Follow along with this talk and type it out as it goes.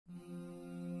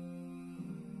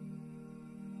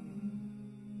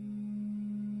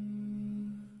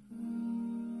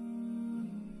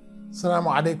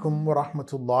Assalamu alaikum wa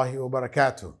rahmatullahi wa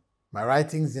barakatuh. My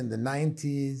writings in the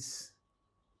 90s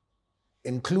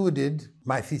included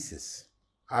my thesis.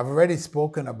 I've already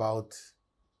spoken about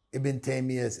Ibn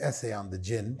Taymiyyah's essay on the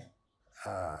Jinn,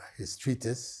 his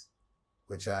treatise,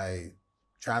 which I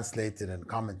translated and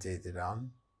commentated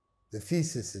on. The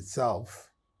thesis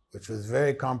itself, which was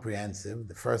very comprehensive,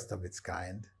 the first of its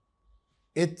kind,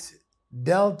 it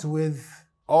dealt with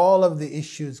all of the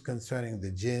issues concerning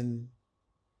the Jinn,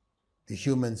 the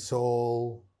human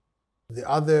soul, the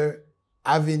other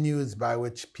avenues by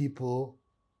which people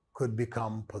could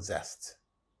become possessed.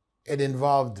 It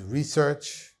involved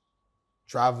research,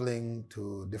 traveling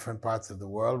to different parts of the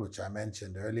world, which I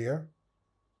mentioned earlier,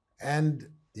 and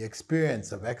the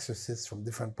experience of exorcists from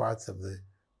different parts of the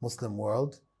Muslim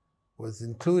world was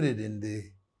included in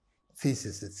the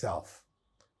thesis itself.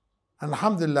 And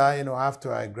alhamdulillah,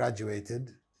 after I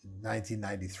graduated in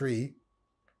 1993,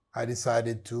 I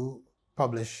decided to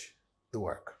publish the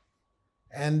work.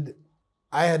 And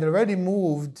I had already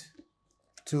moved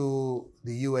to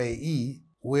the UAE,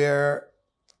 where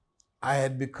I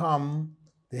had become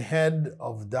the head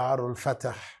of Darul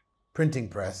Fatah printing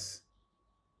press,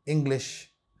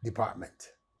 English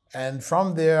department. And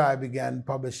from there, I began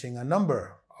publishing a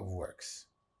number of works.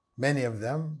 Many of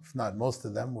them, if not most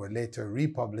of them, were later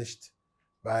republished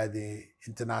by the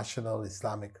International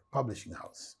Islamic Publishing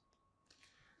House.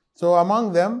 So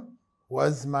among them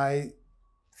was my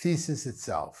thesis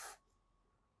itself.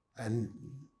 And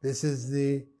this is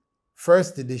the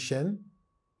first edition,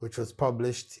 which was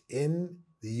published in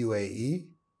the UAE.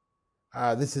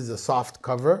 This is a soft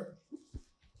cover,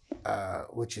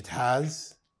 which it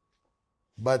has,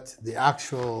 but the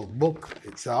actual book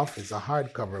itself is a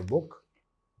hardcover book.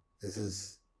 This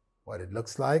is what it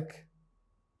looks like,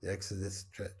 the Exorcist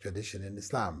tradition in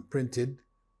Islam, printed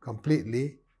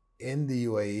completely in the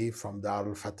UAE from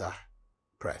Darul Fatah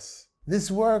Press. This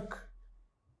work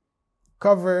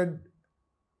covered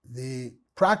the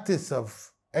practice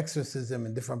of exorcism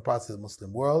in different parts of the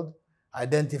Muslim world,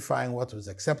 identifying what was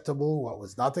acceptable, what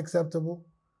was not acceptable,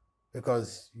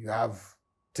 because you have,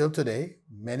 till today,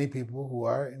 many people who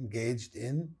are engaged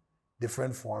in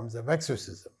different forms of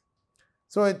exorcism.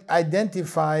 So it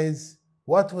identifies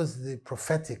what was the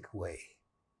prophetic way,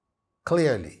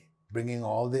 clearly, bringing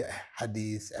all the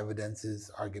hadiths,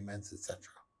 evidences, arguments, etc.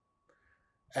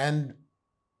 And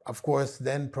of course,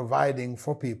 then providing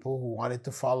for people who wanted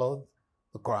to follow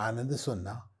the Quran and the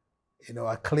Sunnah,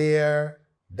 a clear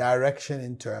direction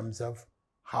in terms of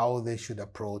how they should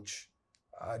approach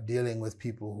dealing with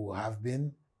people who have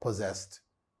been possessed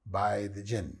by the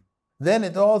Jinn. Then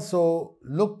it also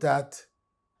looked at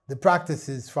the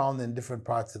practices found in different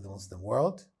parts of the Muslim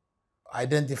world,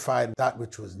 identified that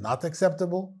which was not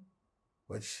acceptable,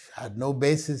 which had no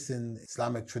basis in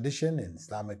Islamic tradition, in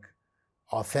Islamic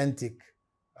authentic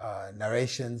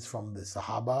narrations from the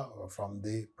Sahaba or from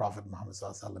the Prophet Muhammad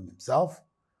ﷺ himself,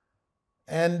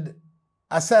 and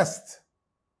assessed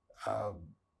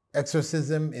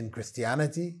exorcism in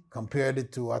Christianity, compared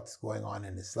it to what's going on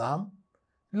in Islam,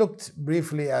 looked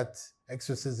briefly at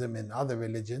exorcism in other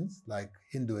religions like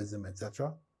Hinduism,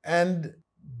 etc., and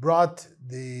brought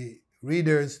the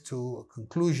readers to a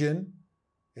conclusion,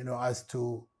 as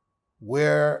to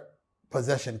where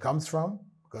possession comes from,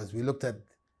 because we looked at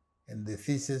in the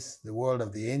thesis the world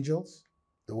of the angels,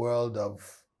 the world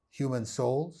of human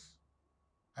souls,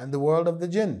 and the world of the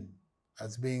Jinn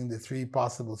as being the three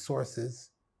possible sources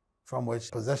from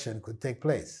which possession could take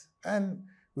place. And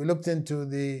we looked into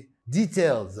the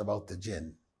details about the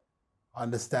Jinn,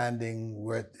 understanding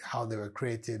how they were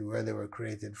created, where they were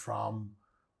created from,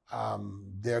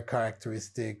 their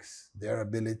characteristics, their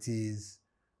abilities,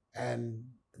 and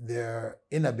their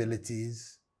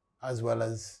inabilities, as well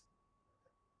as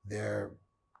their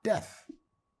death,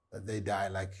 that they die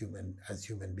as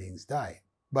human beings die.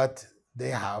 But they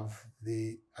have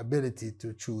the ability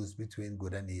to choose between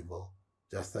good and evil,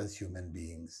 just as human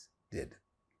beings did.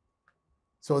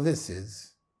 So this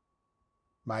is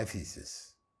my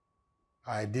thesis.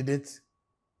 I did it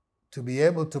to be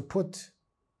able to put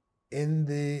in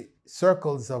the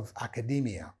circles of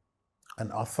academia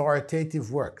an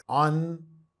authoritative work on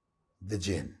the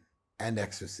Jinn and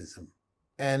exorcism,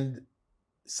 and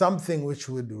something which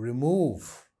would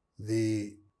remove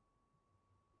the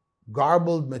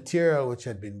garbled material which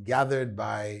had been gathered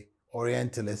by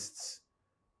Orientalists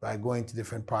by going to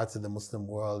different parts of the Muslim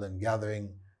world and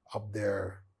gathering up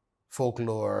their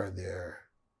folklore, their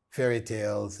fairy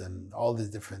tales, and all these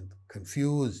different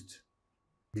confused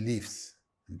beliefs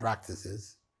and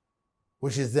practices,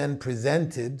 which is then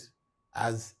presented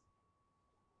as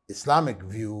Islamic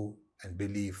view and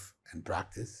belief and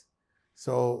practice.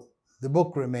 So the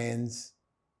book remains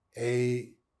a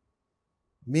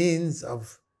means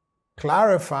of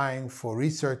clarifying for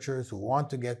researchers who want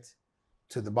to get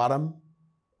to the bottom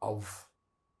of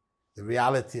the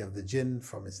reality of the jinn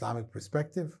from Islamic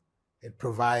perspective. It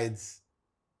provides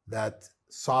that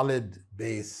solid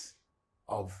base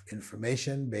of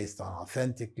information based on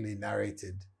authentically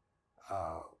narrated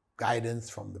guidance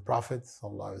from the Prophet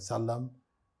ﷺ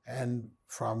and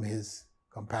from his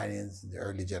companions in the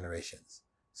early generations.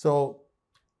 So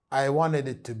I wanted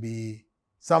it to be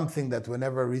something that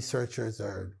whenever researchers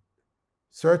are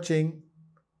searching,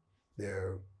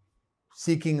 they're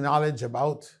seeking knowledge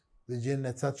about the jinn,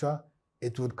 etc.,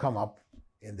 it would come up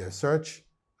in their search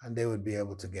and they would be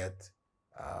able to get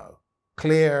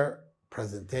clear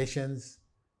presentations,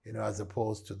 as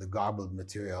opposed to the garbled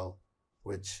material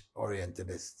which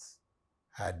Orientalists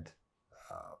had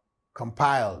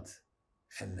compiled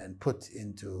and put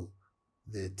into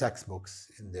the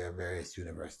textbooks in their various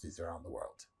universities around the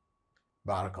world.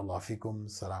 Barakallahu fikum.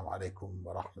 Assalamu alaikum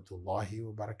wa rahmatullahi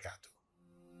wa barakatuh.